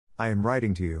I am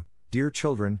writing to you, dear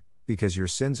children, because your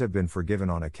sins have been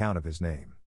forgiven on account of his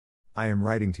name. I am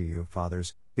writing to you,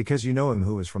 fathers, because you know him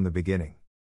who is from the beginning.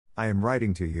 I am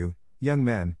writing to you, young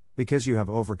men, because you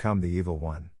have overcome the evil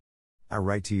one. I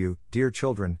write to you, dear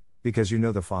children, because you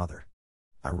know the Father.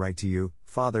 I write to you,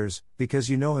 fathers, because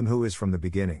you know him who is from the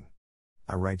beginning.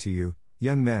 I write to you,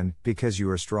 young men, because you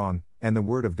are strong, and the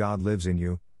word of God lives in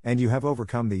you, and you have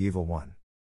overcome the evil one.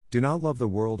 Do not love the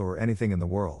world or anything in the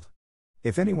world.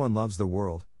 If anyone loves the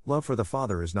world, love for the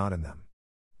Father is not in them.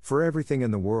 For everything in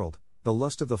the world, the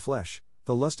lust of the flesh,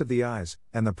 the lust of the eyes,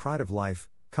 and the pride of life,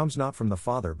 comes not from the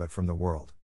Father but from the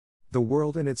world. The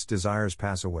world and its desires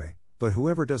pass away, but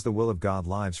whoever does the will of God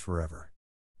lives forever.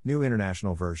 New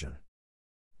International Version.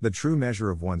 The true measure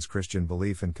of one's Christian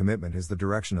belief and commitment is the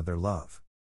direction of their love.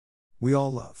 We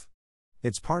all love.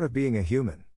 It's part of being a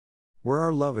human. Where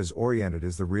our love is oriented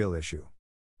is the real issue.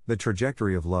 The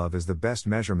trajectory of love is the best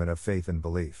measurement of faith and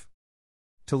belief.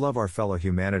 To love our fellow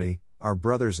humanity, our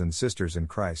brothers and sisters in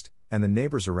Christ, and the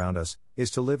neighbors around us,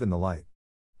 is to live in the light.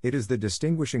 It is the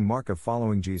distinguishing mark of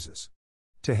following Jesus.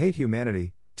 To hate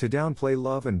humanity, to downplay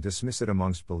love and dismiss it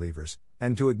amongst believers,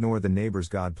 and to ignore the neighbors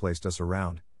God placed us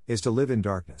around, is to live in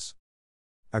darkness.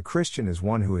 A Christian is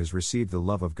one who has received the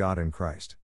love of God in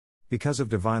Christ. Because of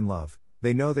divine love,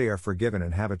 they know they are forgiven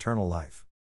and have eternal life.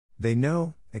 They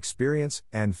know, experience,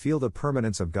 and feel the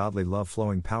permanence of godly love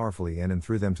flowing powerfully in and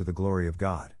through them to the glory of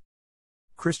God.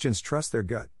 Christians trust their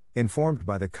gut, informed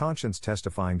by the conscience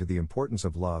testifying to the importance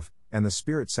of love, and the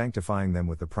Spirit sanctifying them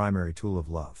with the primary tool of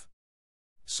love.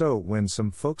 So, when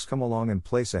some folks come along and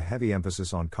place a heavy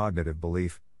emphasis on cognitive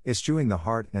belief, eschewing the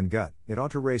heart and gut, it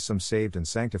ought to raise some saved and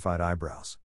sanctified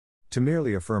eyebrows. To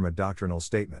merely affirm a doctrinal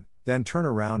statement, then turn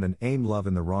around and aim love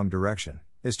in the wrong direction,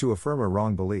 is to affirm a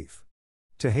wrong belief.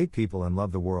 To hate people and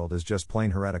love the world is just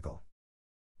plain heretical.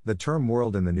 The term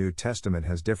world in the New Testament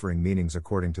has differing meanings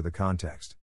according to the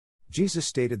context. Jesus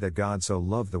stated that God so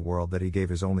loved the world that he gave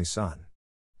his only Son.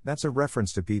 That's a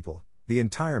reference to people, the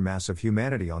entire mass of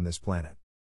humanity on this planet.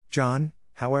 John,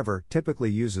 however, typically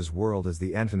uses world as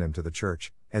the antonym to the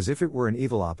church, as if it were an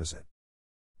evil opposite.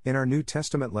 In our New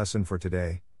Testament lesson for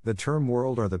today, the term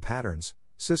world are the patterns,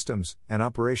 systems, and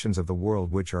operations of the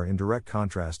world which are in direct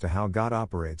contrast to how God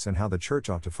operates and how the church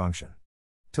ought to function.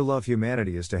 To love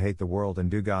humanity is to hate the world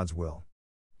and do God's will.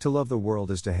 To love the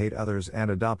world is to hate others and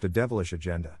adopt a devilish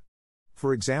agenda.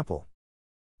 For example,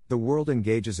 the world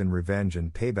engages in revenge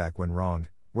and payback when wronged,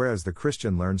 whereas the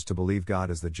Christian learns to believe God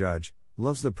as the judge,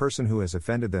 loves the person who has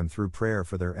offended them through prayer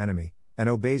for their enemy, and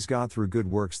obeys God through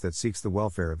good works that seeks the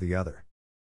welfare of the other.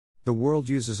 The world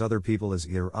uses other people as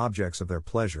either objects of their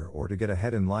pleasure or to get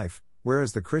ahead in life,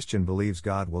 whereas the Christian believes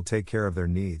God will take care of their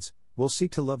needs, will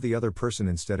seek to love the other person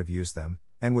instead of use them,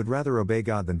 and would rather obey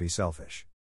God than be selfish.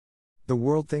 The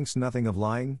world thinks nothing of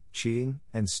lying, cheating,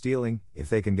 and stealing, if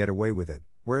they can get away with it,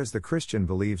 whereas the Christian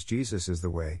believes Jesus is the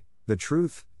way, the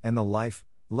truth, and the life,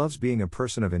 loves being a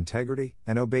person of integrity,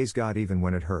 and obeys God even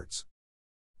when it hurts.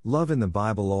 Love in the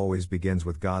Bible always begins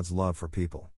with God's love for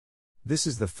people. This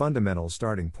is the fundamental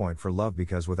starting point for love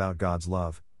because without God's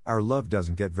love, our love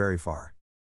doesn't get very far.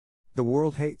 The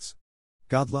world hates.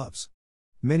 God loves.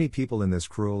 Many people in this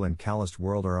cruel and calloused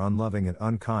world are unloving and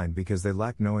unkind because they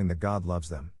lack knowing that God loves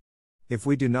them. If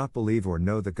we do not believe or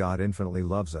know that God infinitely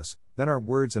loves us, then our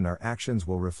words and our actions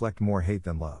will reflect more hate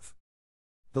than love.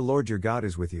 The Lord your God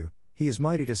is with you, he is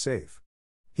mighty to save.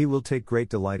 He will take great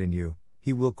delight in you,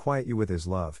 he will quiet you with his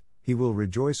love, he will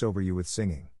rejoice over you with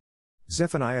singing.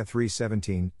 Zephaniah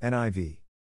 3:17, NIV.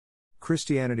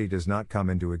 Christianity does not come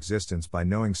into existence by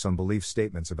knowing some belief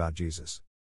statements about Jesus.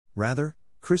 Rather,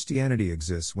 Christianity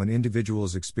exists when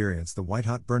individuals experience the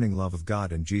white-hot burning love of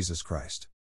God in Jesus Christ.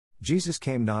 Jesus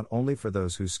came not only for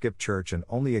those who skip church and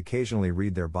only occasionally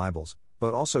read their Bibles,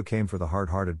 but also came for the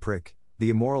hard-hearted prick, the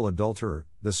immoral adulterer,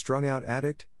 the strung-out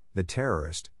addict, the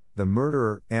terrorist, the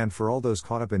murderer, and for all those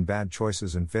caught up in bad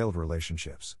choices and failed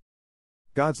relationships.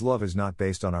 God's love is not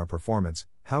based on our performance,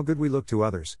 how good we look to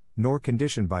others, nor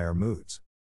conditioned by our moods.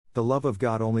 The love of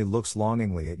God only looks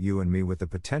longingly at you and me with the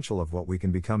potential of what we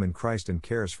can become in Christ and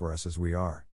cares for us as we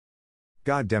are.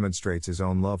 God demonstrates his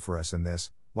own love for us in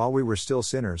this: while we were still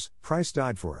sinners, Christ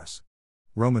died for us.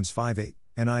 Romans 5:8,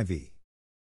 NIV.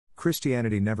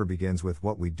 Christianity never begins with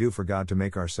what we do for God to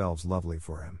make ourselves lovely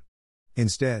for him.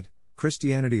 Instead,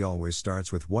 Christianity always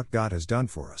starts with what God has done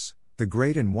for us, the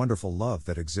great and wonderful love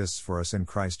that exists for us in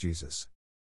Christ Jesus.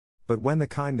 But when the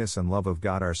kindness and love of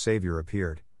God our Savior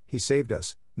appeared, he saved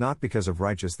us, not because of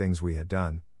righteous things we had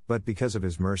done, but because of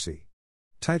his mercy.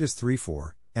 Titus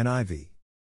 3:4, NIV.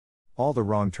 All the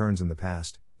wrong turns in the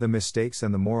past, the mistakes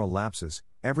and the moral lapses,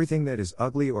 everything that is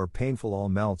ugly or painful all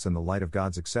melts in the light of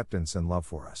God's acceptance and love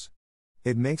for us.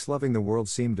 It makes loving the world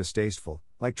seem distasteful,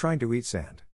 like trying to eat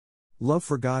sand. Love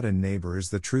for God and neighbor is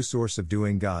the true source of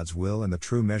doing God's will and the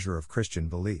true measure of Christian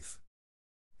belief.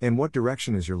 In what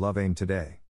direction is your love aimed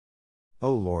today?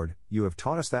 O Lord, you have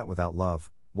taught us that without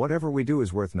love, whatever we do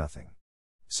is worth nothing.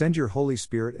 Send your Holy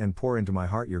Spirit and pour into my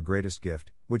heart your greatest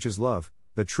gift, which is love,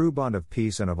 the true bond of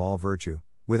peace and of all virtue,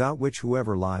 without which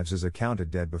whoever lives is accounted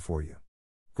dead before you.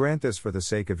 Grant this for the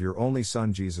sake of your only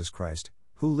Son Jesus Christ,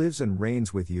 who lives and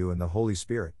reigns with you in the Holy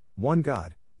Spirit, one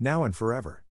God, now and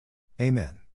forever. Amen.